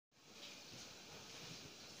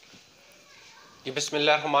जी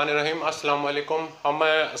बिस्मिल्लाहिर्रहमानिर्रहीम, अस्सलाम वालेकुम। हम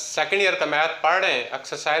सेकंड ईयर का मैथ पढ़ रहे हैं।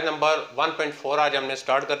 एक्सरसाइज नंबर 1.4 आज हमने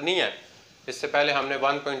स्टार्ट करनी है। इससे पहले हमने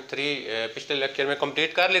 1.3 पिछले लेक्चर में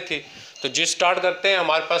कंप्लीट कर ली थी। तो जी स्टार्ट करते हैं।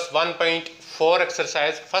 हमारे पास 1.4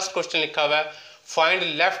 एक्सरसाइज फर्स्ट क्वेश्चन लिखा हुआ है, find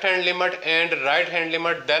left hand limit and right hand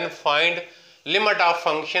limit, then find limit of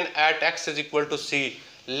function at x is equal to C.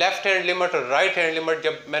 Left hand limit और राइट हैंड लिमिट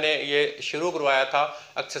जब मैंने ये शुरू करवाया था,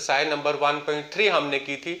 एक्सरसाइज नंबर 1.3 हमने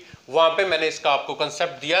की थी, वहाँ पे मैंने इसका आपको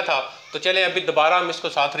कंसेप्ट दिया था। तो चलें अभी दोबारा हम इसको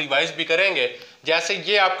साथ रिवाइज भी करेंगे। जैसे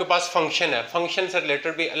ये आपके पास फंक्शन है, फंक्शन से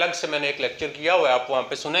रिलेटेड भी अलग से मैंने एक लेक्चर किया हुआ है, आप वहाँ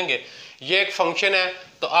पे सुनेंगे। ये एक फंक्शन है,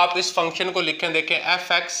 तो आप इस फंक्शन को लिखें, देखें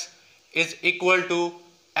F x is equal to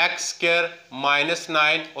x square minus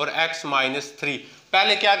 9 और x माइनस 3।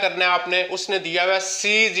 पहले क्या करना है आपने, उसने दिया हुआ c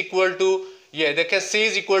इज इक्वल टू, ये देखें c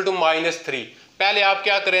is equal to minus 3। पहले आप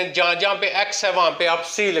क्या करें, जहां जहां पे x है वहां पे आप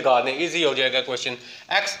c लगा दें, इजी हो जाएगा क्वेश्चन।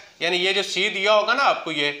 x यानी ये जो c दिया होगा ना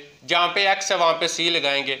आपको, ये जहां पे x है वहां पे c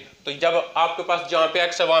लगाएंगे। तो जब आपके पास जहां पे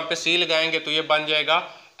x है वहां पे c लगाएंगे तो ये बन जाएगा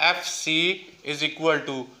F C is equal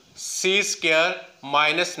to C square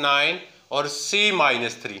minus 9 और c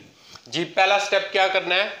माइनस 3। जी पहला स्टेप क्या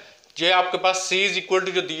करना है, ये आपके पास c इज इक्वल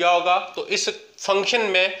टू जो दिया होगा, तो इस फंक्शन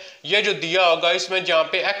में ये जो दिया होगा इसमें जहाँ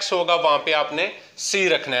पे x होगा वहाँ पे आपने c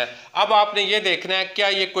रखना है। अब आपने ये देखना है क्या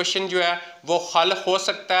ये क्वेश्चन जो है वो हल हो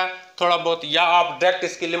सकता है थोड़ा बहुत, या आप डायरेक्ट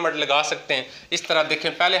इसकी लिमिट लगा सकते हैं। इस तरह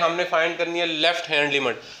देखें, पहले हमने फाइंड करनी है लेफ्ट हैंड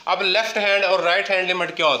लिमिट। अब लेफ्ट हैंड और राइट हैंड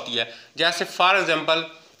लिमिट क्या होती है, जैसे फॉर एग्जाम्पल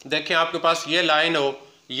देखें आपके पास ये लाइन हो,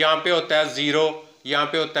 यहाँ पे होता है 0, यहाँ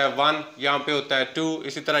पे होता है 1, यहाँ पे होता है 2,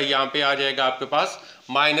 इसी तरह यहाँ पे आ जाएगा आपके पास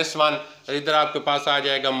 -1, इधर आपके पास आ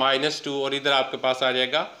जाएगा -2 और इधर आपके पास आ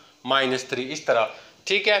जाएगा -3, इस तरह।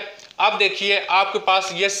 ठीक है, अब देखिए आपके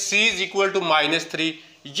पास ये c इज इक्वल टू -3,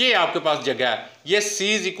 ये आपके पास जगह है, ये c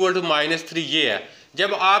इज इक्वल टू -3 ये है।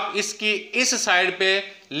 जब आप इसकी इस साइड पे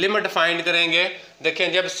लिमिट फाइंड करेंगे,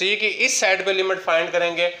 देखें जब c की इस साइड पे लिमिट फाइंड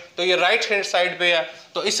करेंगे तो ये राइट हैंड साइड पे है,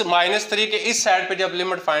 तो इस -3 के इस साइड पे जब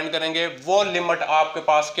लिमिट फाइंड करेंगे वो लिमिट आपके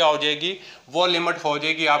पास क्या हो जाएगी, वो लिमिट हो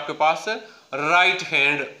जाएगी आपके पास राइट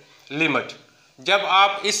हैंड लिमिट। जब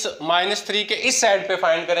आप इस -3 के इस साइड पे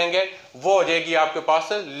फाइंड करेंगे वो हो जाएगी आपके पास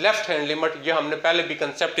लेफ्ट हैंड लिमिट। ये हमने पहले भी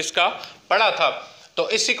कंसेप्ट इसका पढ़ा था, तो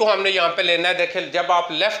इसी को हमने यहाँ पे लेना है। देखें जब आप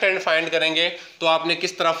लेफ्ट हैंड फाइंड करेंगे तो आपने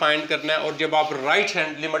किस तरह फाइंड करना है, और जब आप राइट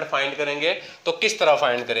हैंड लिमिट फाइंड करेंगे तो किस तरह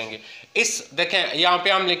फाइंड करेंगे। इस देखें यहाँ पे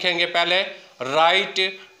हम लिखेंगे पहले right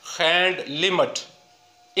hand limit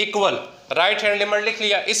equal, right hand limit लिख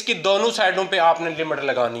लिया, इसकी दोनों साइडों पे आपने लिमिट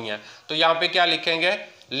लगानी है। तो यहाँ पे क्या लिखेंगे,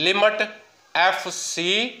 लिमिट एफ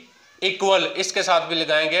सी इक्वल, इसके साथ भी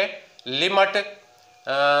लगाएंगे लिमिट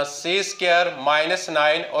सी स्क्वायर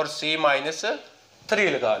 -9 और c -3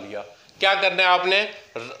 लगा लिया। क्या करना है आपने,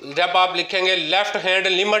 जब आप लिखेंगे लेफ्ट हैंड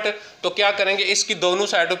लिमिट तो क्या करेंगे, इसकी दोनों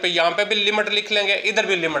साइडों पे, यहाँ पे भी लिमिट लिख लेंगे, इधर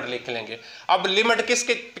भी लिमिट लिख लेंगे। अब लिमिट किस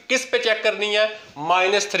पे चेक करनी है,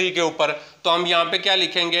 -3 के ऊपर, तो हम यहाँ पे क्या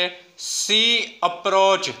लिखेंगे, c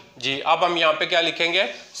अप्रोच। जी अब हम यहाँ पे क्या लिखेंगे,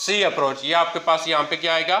 c अप्रोच। ये आपके पास यहाँ पे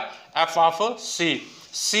क्या आएगा, f ऑफ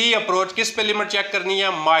c अप्रोच किस पे लिमिट चेक करनी है,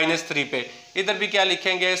 -3 पे। इधर भी क्या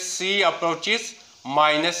लिखेंगे, c अप्रोचेस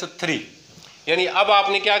 -3। यानी अब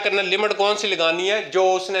आपने क्या करना, लिमिट कौन सी लगानी है, जो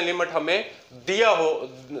उसने लिमिट हमें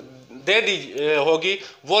दे दी होगी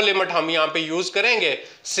वो लिमिट हम यहाँ पे यूज करेंगे।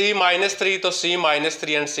 c -3 तो c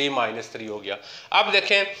 -3 एंड c -3 हो गया। अब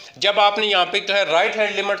देखें जब आपने यहाँ पे जो है राइट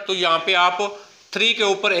हैंड लिमिट, तो यहाँ पे आप 3 के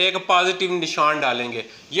ऊपर एक पॉजिटिव निशान डालेंगे।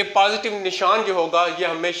 ये पॉजिटिव निशान जो होगा ये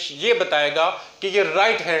हमें ये बताएगा कि ये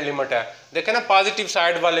राइट हैंड लिमिट है। देखें ना पॉजिटिव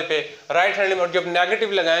साइड वाले पे राइट हैंड लिमिट, जब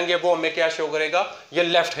नेगेटिव लगाएंगे वो हमें क्या शो करेगा, ये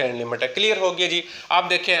लेफ्ट हैंड लिमिट है। क्लियर हो गया जी। आप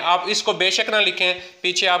देखें, आप इसको बेशक ना लिखें,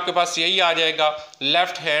 पीछे आपके पास यही आ जाएगा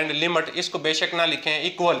लेफ्ट हैंड लिमिट, इसको बेशक ना लिखें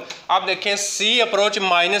इक्वल। आप देखें c अप्रोच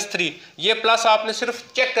 -3, ये प्लस आपने सिर्फ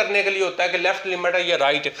चेक करने के लिए होता है कि लेफ्ट लिमिट है या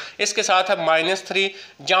राइट, इसके साथ है -3,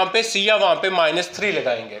 जहाँ पे c है वहाँ पे -3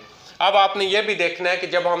 लगाएंगे। अब आपने ये भी देखना है कि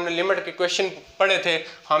जब हमने लिमिट के क्वेश्चन पढ़े थे,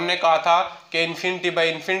 हमने कहा था कि इन्फिनिटी बाई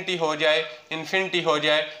इन्फिनिटी हो जाए, इन्फिनिटी हो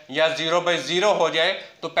जाए या 0 बाई 0 हो जाए,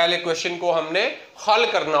 तो पहले क्वेश्चन को हमने हल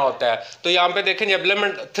करना होता है। तो यहाँ पे देखें जब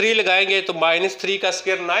लिमिट 3 लगाएंगे तो -3 का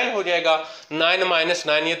स्क्वायर 9 हो जाएगा, 9 -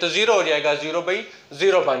 9 ये तो 0 हो जाएगा, 0 बाई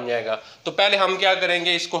 0 बन जाएगा। तो पहले हम क्या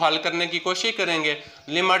करेंगे, इसको हल करने की कोशिश करेंगे।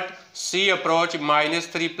 लिमिट c अप्रोच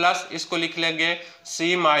 -3 प्लस, इसको लिख लेंगे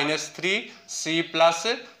c -3 c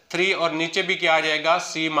 +3 और नीचे भी क्या आ जाएगा,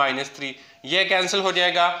 c -3, ये कैंसिल हो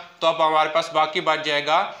जाएगा। तो अब हमारे पास बाकी बच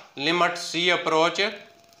जाएगा लिमिट c अप्रोच,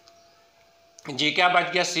 जी क्या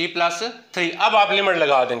बच गया, c +3। अब आप लिमिट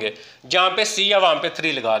लगा देंगे, जहां पे c है वहां पे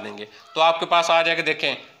 3 लगा देंगे, तो आपके पास आ जाएगा,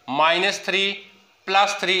 देखें -3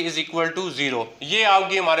 प्लस 3 इज इक्वल टू 0। ये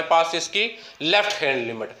आएगी हमारे पास इसकी लेफ्ट हैंड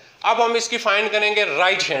लिमिट। अब हम इसकी फाइंड करेंगे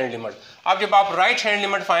राइट हैंड लिमिट। अब जब आप राइट हैंड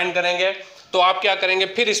लिमिट फाइंड करेंगे तो आप क्या करेंगे,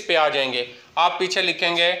 फिर इस पे आ जाएंगे, आप पीछे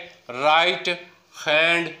लिखेंगे right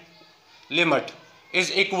hand limit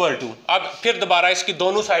is equal to, अब फिर दोबारा इसकी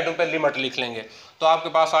दोनों साइडों पे लिमिट लिख लेंगे तो आपके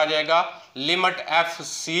पास आ जाएगा limit F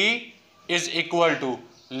C is equal to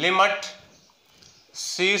limit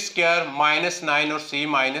C square -9 और सी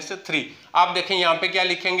 -3। आप देखें यहाँ पे क्या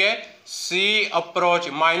लिखेंगे, सी अप्रोच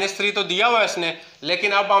 -3 तो दिया हुआ है इसने,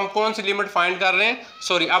 लेकिन अब हम कौन सी लिमिट फाइंड कर रहे हैं,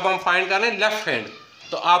 सॉरी अब हम फाइंड कर रहे हैं लेफ्ट हैंड,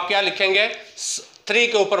 तो आप क्या लिखेंगे 3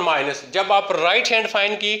 के ऊपर माइनस। जब आप राइट हैंड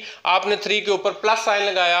फाइंड की आपने 3 के ऊपर प्लस साइन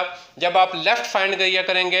लगाया, जब आप लेफ्ट फाइंड किया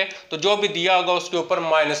करेंगे तो जो भी दिया होगा उसके ऊपर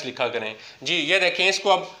माइनस लिखा करें। जी ये देखें, इसको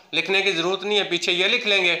अब लिखने की जरूरत नहीं है, पीछे ये लिख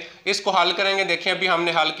लेंगे, इसको हल करेंगे। देखें अभी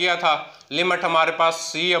हमने हल किया था, लिमिट हमारे पास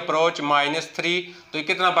सी अप्रोच -3, तो ये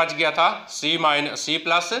कितना बच गया था, सी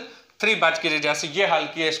प्लस 3 बच के, जैसे ये हल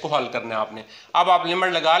किया इसको हल करना है आपने। अब आप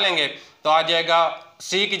लिमिट लगा लेंगे तो आ जाएगा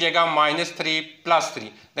सी की जगह -3 प्लस 3।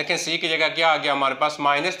 देखें सी की जगह क्या आ गया हमारे पास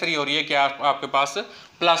 -3 और ये क्या आपके पास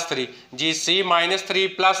 +3। जी सी -3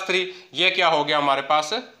 प्लस 3 ये क्या हो गया हमारे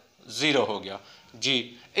पास 0 हो गया। जी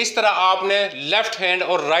इस तरह आपने लेफ्ट हैंड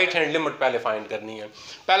और राइट हैंड लिमिट पहले फाइंड करनी है।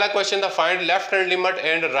 पहला क्वेश्चन था find left hand limit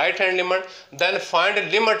and right hand limit, then find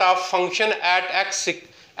limit of function at x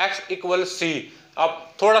equal c। अब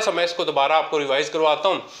थोड़ा सा मैं इसको दोबारा आपको रिवाइज करवाता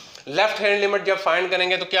हूँ। लेफ्ट हैंड लिमिट जब फाइंड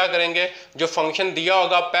करेंगे तो क्या करेंगे, जो फंक्शन दिया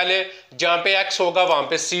होगा पहले जहाँ पे x होगा वहाँ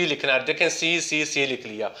पे c लिखना है। देखें c लिख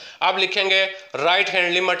लिया। अब लिखेंगे राइट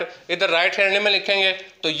हैंड लिमिट, इधर राइट हैंड लिमिट लिखेंगे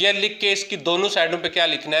तो ये लिख के इसकी दोनों साइडों पे क्या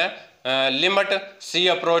लिखना है, लिमिट सी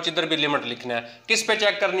अप्रोच, इधर भी लिमिट लिखना है। किस पे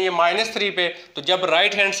चेक करनी है, -3 पे, तो जब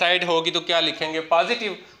राइट हैंड साइड होगी तो क्या लिखेंगे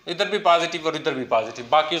पॉजिटिव, इधर भी पॉजिटिव और इधर भी पॉजिटिव।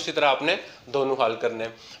 बाकी उसी तरह आपने दोनों हल करने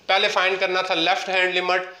हैं। पहले फाइंड करना था left hand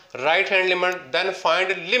limit, right hand limit, then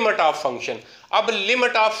find limit of function. अब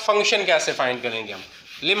लिमिट ऑफ फंक्शन कैसे फाइंड करेंगे हम,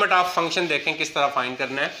 लिमिट ऑफ फंक्शन देखें किस तरह फाइंड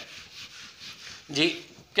करना है। जी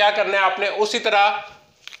क्या करना है आपने, उसी तरह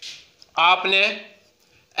आपने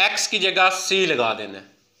x की जगह c लगा देना है।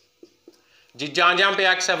 जी जहां जहां पे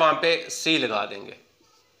x है वहां पे c लगा देंगे।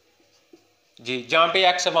 जी जहां पे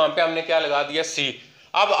x है वहां पे हमने क्या लगा दिया c।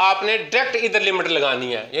 अब आपने डायरेक्ट इधर लिमिट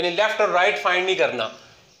लगानी है, यानी लेफ्ट और राइट फाइंड नहीं करना,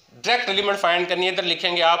 डायरेक्ट लिमिट फाइंड करनी है। इधर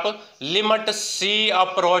लिखेंगे आप लिमिट c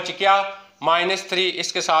अप्रोच क्या -3,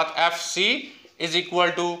 इसके साथ F C is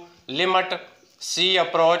equal to limit c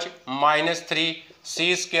approach -3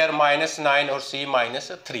 C square -9 और c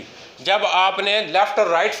 -3। जब आपने लेफ्ट और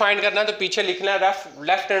राइट फाइंड करना है तो पीछे लिखना है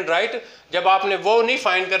लेफ्ट एंड राइट। जब आपने वो नहीं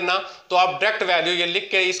फाइंड करना तो आप डायरेक्ट वैल्यू ये लिख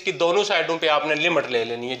के इसकी दोनों साइडों पे आपने लिमिट ले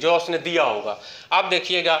लेनी है जो उसने दिया होगा। अब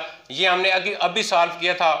देखिएगा ये हमने अभी सॉल्व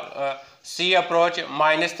किया था, c अप्रोच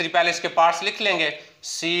 -3, पहले इसके पार्ट्स लिख लेंगे,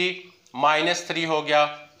 c -3 हो गया,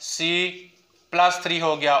 c +3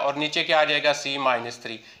 हो गया और नीचे क्या आ जाएगा c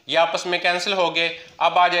 -3, ये आपस में कैंसिल हो गए।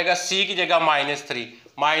 अब आ जाएगा c की जगह -3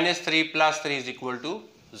 + 3 इज इक्वल टू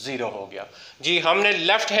 0 हो गया। जी हमने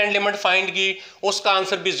लेफ्ट हैंड लिमिट फाइंड की, उसका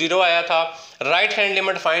आंसर भी 0 आया था। राइट हैंड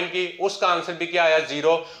लिमिट फाइंड की, उसका आंसर भी क्या आया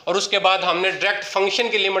 0। और उसके बाद हमने डायरेक्ट फंक्शन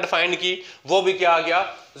की लिमिट फाइंड की, वो भी क्या आ गया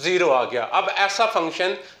 0 आ गया। अब ऐसा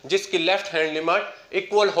फंक्शन जिसकी लेफ्ट हैंड लिमिट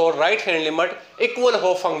इक्वल हो राइट हैंड लिमिट इक्वल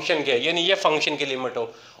हो फंक्शन के, यानी ये फंक्शन की लिमिट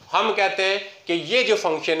हो, हम कहते हैं कि ये जो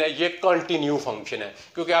फंक्शन है ये कंटिन्यू फंक्शन है,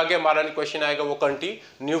 क्योंकि आगे हमारा क्वेश्चन आएगा वो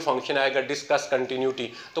कंटिन्यू फंक्शन आएगा, डिस्कस कंटिन्यूटी।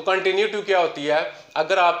 तो कंटिन्यूटी क्या होती है,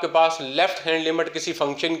 अगर आपके पास लेफ्ट हैंड लिमिट किसी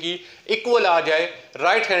फंक्शन की इक्वल आ जाए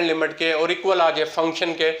राइट हैंड लिमिट के और इक्वल आ जाए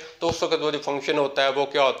फंक्शन के, तो उस वक्त वो जो फंक्शन होता है वो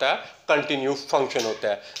क्या होता है, कंटिन्यू फंक्शन होता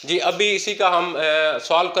है। जी अभी इसी का हम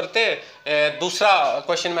सॉल्व करते हैं। दूसरा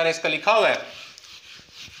क्वेश्चन मैंने इसका लिखा हुआ है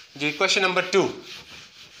जी, क्वेश्चन नंबर 2।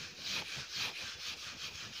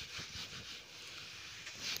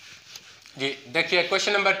 जी देखिए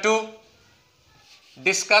क्वेश्चन नंबर 2,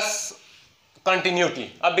 डिस्कस कंटिन्यूटी।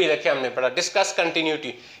 अभी देखिए हमने पढ़ा डिस्कस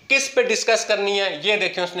कंटिन्यूटी, किस पे डिस्कस करनी है, ये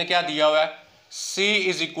देखें उसने क्या दिया हुआ है, c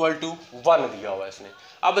इज इक्वल टू 1 दिया हुआ है इसने।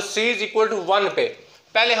 अब c इज इक्वल टू 1 पे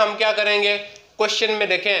पहले हम क्या करेंगे, क्वेश्चन में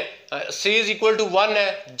देखें c इज इक्वल टू 1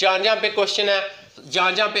 है, जहां जहां पे क्वेश्चन है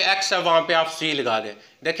जहां जहां पे x है वहां पे आप c लगा दें।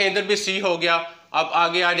 देखें इधर भी c हो गया, अब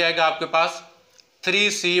आगे आ जाएगा आपके पास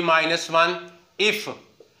 3c - 1 इफ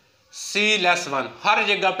c <1, हर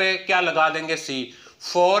जगह पे क्या लगा देंगे c।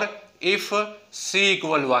 4 इफ c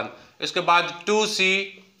 = 1, इसके बाद 2c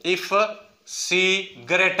इफ c >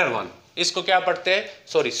 1, इसको क्या पढ़ते हैं,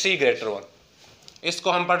 सॉरी c > 1,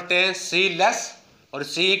 इसको हम पढ़ते हैं c <1। और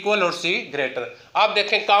c इक्वल और c ग्रेटर। आप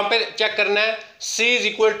देखें कहाँ पे चेक करना है, c इज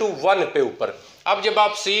इक्वल टू 1 पे ऊपर। अब जब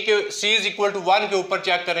आप c इज इक्वल टू 1 के ऊपर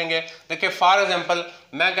चेक करेंगे, देखिए फॉर एग्जांपल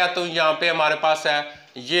मैं कहता हूँ यहाँ पे हमारे पास है,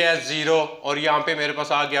 ये है 0 और यहाँ पे मेरे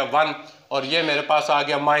पास आ गया 1 और ये मेरे पास आ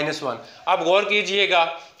गया -1। अब गौर कीजिएगा,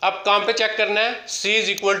 अब कहाँ पे चेक करना है, c इज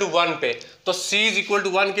इक्वल टू 1 पे। तो c इज इक्वल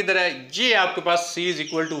टू 1 किधर है, ये आपके पास c इज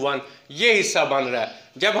इक्वल टू 1 ये हिस्सा बन रहा है।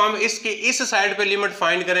 जब हम इसकी इस साइड पे लिमिट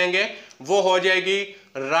फाइंड करेंगे वो हो जाएगी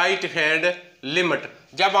राइट हैंड लिमिट।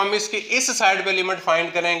 जब हम इसकी इस साइड पे लिमिट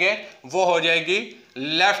फाइंड करेंगे वो हो जाएगी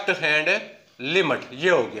लेफ्ट हैंड लिमिट। ये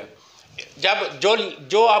हो गया। जब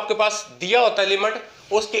जो आपके पास दिया होता है लिमिट,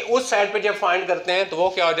 उसके उस साइड पे जब फाइंड करते हैं तो वो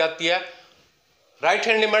क्या हो जाती है, राइट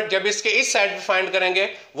हैंड लिमिट। जब इसके इस साइड पे फाइंड करेंगे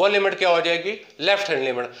वो लिमिट क्या हो जाएगी, लेफ्ट हैंड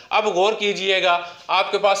लिमिट। अब गौर कीजिएगा,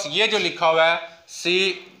 आपके पास ये जो लिखा हुआ है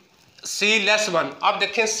c लेस 1, आप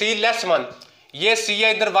देखें c लेस 1, ये c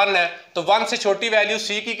है इधर 1 है, तो 1 से छोटी वैल्यू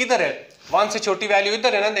c की किधर है, 1 से छोटी वैल्यू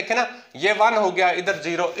इधर है ना, देखें ना, ये 1 हो गया, इधर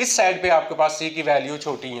 0, इस साइड पे आपके पास c की वैल्यू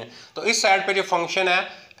छोटी है। तो इस साइड पे जो फंक्शन है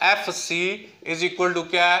fc इज इक्वल टू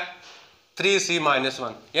क्या है, 3c माइनस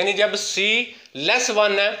 1। यानी जब c लेस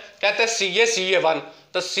 1 है, कहते हैं c है 1,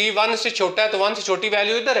 तो c 1 से छोटा है तो 1 से छोटी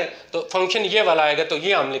वैल्यू इधर है, तो फंक्शन ये वाला आएगा, तो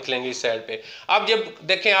ये हम लिख लेंगे इस साइड पे। अब जब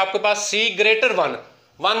देखें आपके पास c ग्रेटर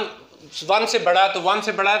 1 से बड़ा है, तो 1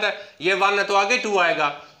 से बड़ा है, ये 1 है तो आगे 2 आएगा,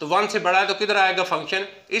 तो 1 से बड़ा है तो किधर आएगा फंक्शन,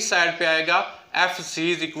 इस साइड पे आएगा fc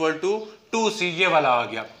is equal to 2c, ये वाला आ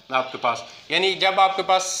गया आपके पास। यानी जब आपके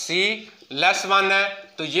पास c लेस 1 है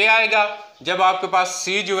तो ये आएगा, जब आपके पास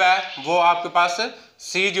c जो है वो आपके पास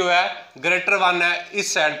c जो है ग्रेटर 1 है,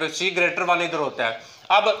 इस साइड पे c ग्रेटर 1 इधर होता है।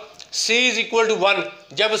 अब c इज इक्वल टू 1,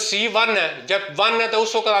 जब c 1 है, जब 1 है तो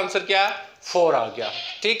उस वक्त आंसर क्या है, 4 आ गया।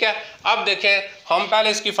 ठीक है, अब देखें हम पहले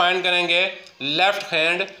इसकी फाइंड करेंगे लेफ्ट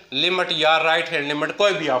हैंड लिमिट या राइट हैंड लिमिट,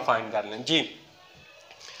 कोई भी आप फाइंड कर लें जी।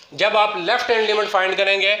 जब आप लेफ्ट हैंड लिमिट फाइंड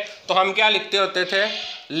करेंगे तो हम क्या लिखते होते थे,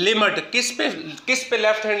 लिमिट किस पे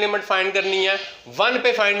लेफ्ट हैंड लिमिट फाइंड करनी है, 1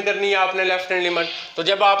 पे फाइंड करनी है आपने लेफ्ट हैंड लिमिट। तो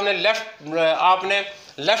जब आपने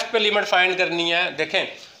लेफ्ट पे लिमिट फाइंड करनी है, देखें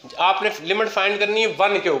आपने लिमिट फाइंड करनी है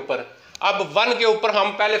 1 के ऊपर। अब 1 के ऊपर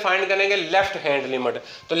हम पहले फाइंड करेंगे लेफ्ट हैंड लिमिट।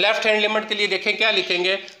 तो लेफ्ट हैंड लिमिट के लिए देखें क्या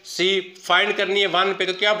लिखेंगे, c फाइंड करनी है 1 पे,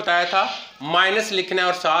 तो क्या बताया था, माइनस लिखना है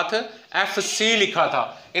और साथ fc लिखा था।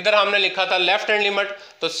 इधर हमने लिखा था लेफ्ट हैंड लिमिट,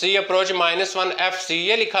 तो c अप्रोच -1 fc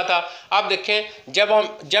ये लिखा था। अब देखें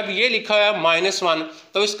जब ये लिखा है -1,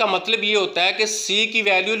 तो इसका मतलब ये होता है कि c की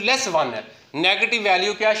वैल्यू लेस 1 है। नेगेटिव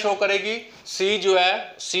वैल्यू क्या शो करेगी, c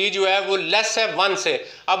जो है वो लेस है 1 से।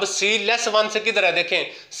 अब c लेस 1 से किधर है,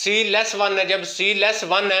 देखें c लेस 1 है, जब c लेस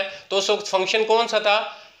 1 है तो उस वक्त फंक्शन कौन सा था,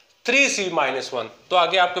 3c माइनस 1। तो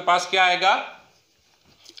आगे आपके पास क्या आएगा,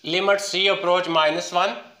 limit c approach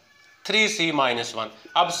 -1 3c minus 1।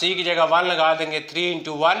 अब c की जगह 1 लगा देंगे, 3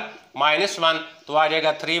 इंटू 1 -1, तो आ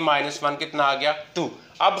जाएगा 3 - 1 कितना आ गया, 2।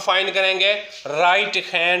 अब फाइंड करेंगे राइट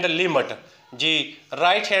हैंड लिमिट जी।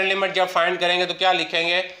 राइट हैंड लिमिट जब फाइंड करेंगे तो क्या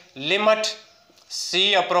लिखेंगे, लिमिट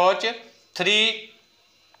c अप्रोच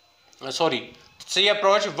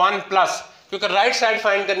 1 प्लस, क्योंकि राइट साइड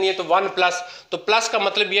फाइंड करनी है तो 1 प्लस, तो प्लस का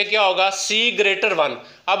मतलब ये क्या होगा, c ग्रेटर 1।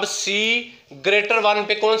 अब c ग्रेटर 1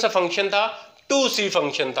 पे कौन सा फंक्शन था, 2c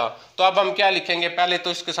फंक्शन था। तो अब हम क्या लिखेंगे, पहले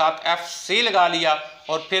तो इसके साथ fc लगा लिया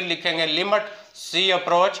और फिर लिखेंगे लिमिट c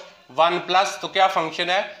अप्रोच 1 प्लस, तो क्या फंक्शन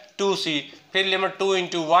है, 2c, फिर लिमिट 2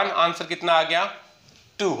 इंटू 1, आंसर कितना आ गया,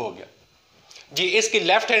 2 हो गया जी। इसकी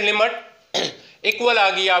लेफ्ट हैंड लिमिट इक्वल आ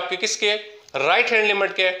गई आपके किसके, राइट हैंड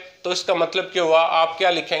लिमिट के। तो इसका मतलब क्या हुआ, आप क्या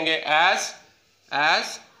लिखेंगे,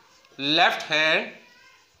 as left hand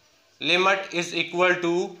limit is equal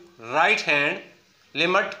to right hand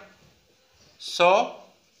limit, so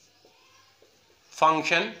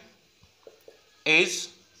function is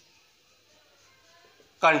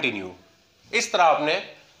continue. इस तरह आपने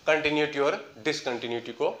कंटिन्यूटी और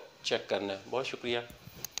डिसकंटिन्यूटी को चेक करना है। बहुत शुक्रिया।